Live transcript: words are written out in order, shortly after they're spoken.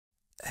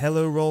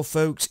Hello Royal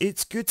folks,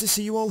 it's good to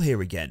see you all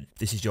here again.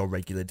 This is your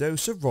regular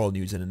dose of Royal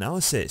News and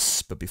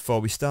Analysis, but before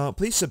we start,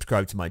 please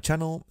subscribe to my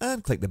channel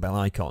and click the bell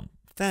icon.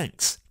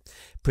 Thanks.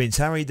 Prince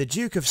Harry, the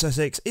Duke of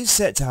Sussex, is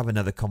set to have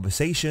another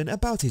conversation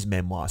about his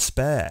memoir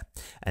Spare,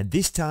 and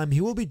this time he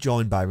will be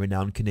joined by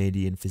renowned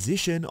Canadian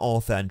physician,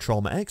 author and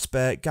trauma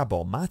expert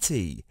Gabor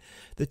Maté.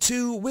 The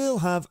two will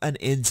have an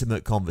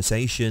intimate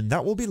conversation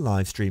that will be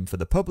live streamed for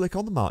the public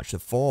on March the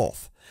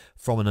 4th,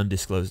 from an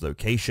undisclosed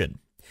location.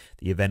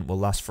 The event will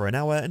last for an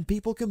hour and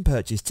people can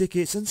purchase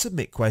tickets and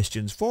submit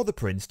questions for the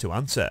Prince to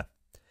answer.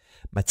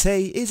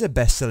 Maté is a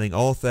best-selling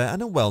author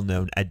and a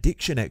well-known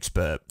addiction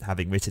expert,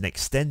 having written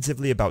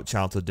extensively about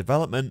childhood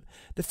development,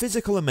 the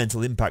physical and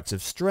mental impacts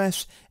of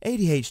stress,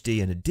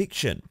 ADHD and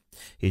addiction.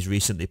 His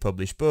recently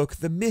published book,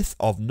 The Myth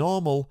of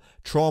Normal,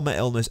 Trauma,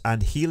 Illness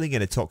and Healing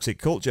in a Toxic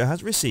Culture,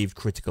 has received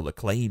critical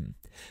acclaim.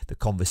 The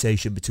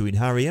conversation between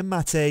Harry and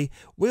Maté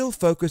will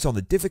focus on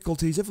the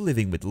difficulties of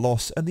living with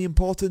loss and the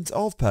importance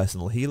of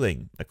personal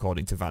healing,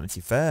 according to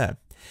Vanity Fair.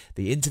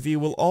 The interview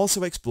will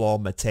also explore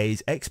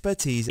Maté's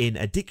expertise in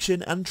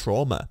addiction and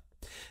trauma.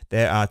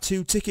 There are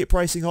two ticket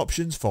pricing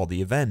options for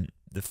the event.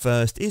 The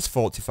first is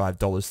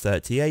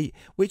 $45.38,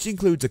 which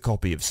includes a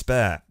copy of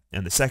Spare,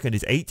 and the second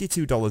is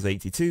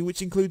 $82.82,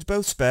 which includes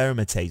both Spare and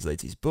Maté's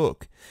latest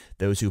book.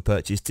 Those who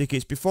purchase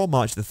tickets before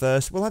March the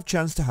 1st will have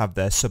chance to have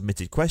their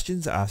submitted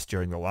questions asked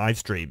during the live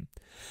stream.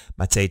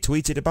 Maté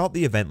tweeted about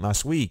the event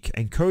last week,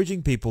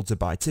 encouraging people to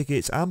buy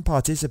tickets and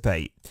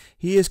participate.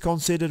 He is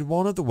considered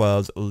one of the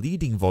world's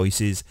leading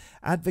voices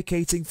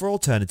advocating for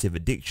alternative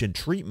addiction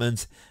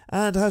treatment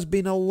and has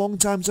been a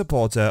long-time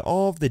supporter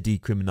of the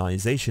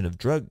decriminalization of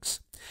drugs.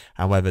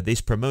 However,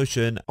 this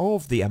promotion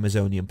of the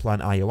Amazonian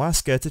plant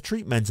ayahuasca to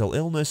treat mental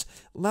illness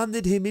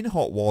landed him in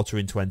hot water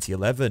in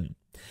 2011.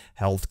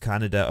 Health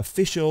Canada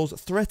officials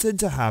threatened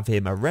to have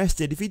him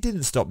arrested if he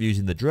didn't stop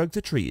using the drug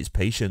to treat his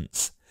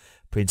patients.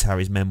 Prince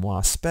Harry's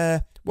memoir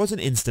Spare was an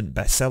instant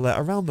bestseller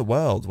around the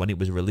world when it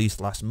was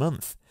released last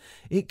month.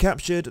 It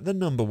captured the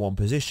 #1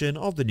 position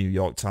of the New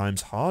York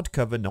Times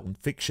hardcover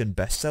non-fiction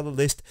bestseller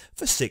list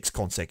for 6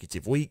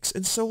 consecutive weeks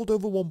and sold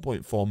over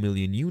 1.4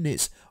 million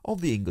units of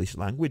the English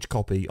language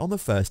copy on the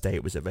first day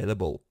it was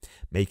available,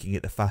 making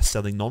it the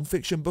fast-selling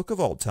non-fiction book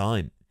of all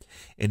time.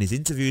 In his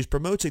interviews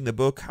promoting the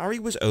book, Harry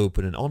was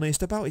open and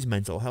honest about his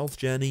mental health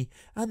journey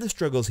and the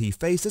struggles he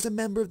faced as a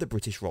member of the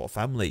British royal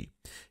family.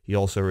 He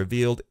also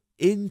revealed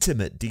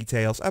intimate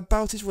details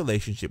about his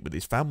relationship with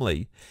his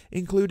family,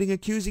 including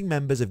accusing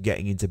members of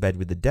getting into bed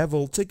with the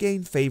devil to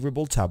gain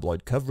favourable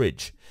tabloid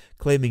coverage,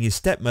 claiming his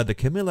stepmother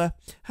Camilla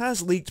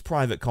has leaked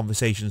private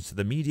conversations to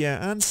the media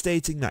and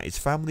stating that his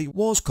family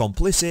was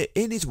complicit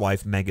in his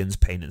wife Meghan's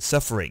pain and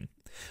suffering.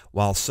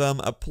 While some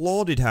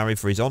applauded Harry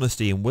for his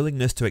honesty and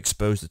willingness to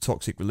expose the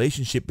toxic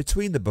relationship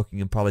between the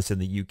Buckingham Palace and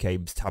the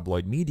UK's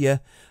tabloid media,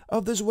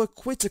 others were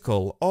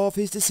critical of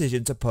his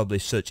decision to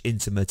publish such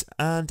intimate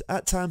and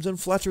at times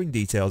unflattering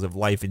details of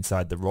life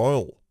inside the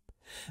royal.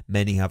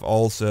 Many have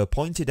also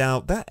pointed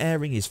out that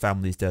airing his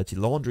family's dirty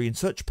laundry in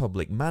such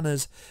public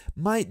manners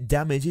might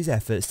damage his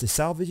efforts to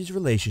salvage his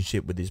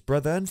relationship with his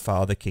brother and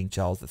father King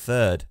Charles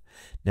III.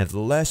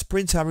 Nevertheless,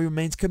 Prince Harry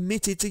remains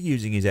committed to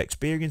using his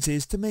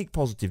experiences to make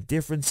positive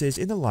differences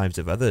in the lives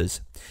of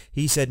others.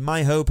 He said,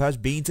 "My hope has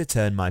been to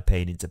turn my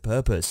pain into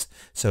purpose,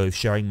 so if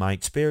sharing my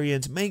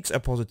experience makes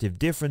a positive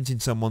difference in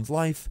someone's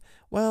life,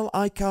 well,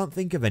 I can't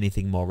think of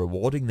anything more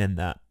rewarding than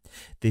that.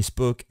 This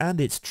book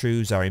and its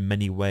truths are in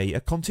many ways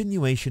a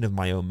continuation of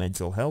my own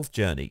mental health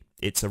journey.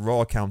 It's a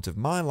raw account of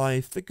my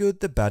life, the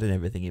good, the bad and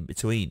everything in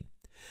between."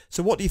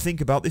 So what do you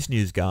think about this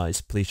news, guys?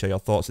 Please share your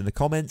thoughts in the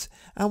comments,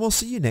 and we'll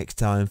see you next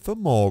time for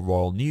more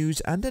royal news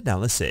and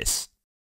analysis.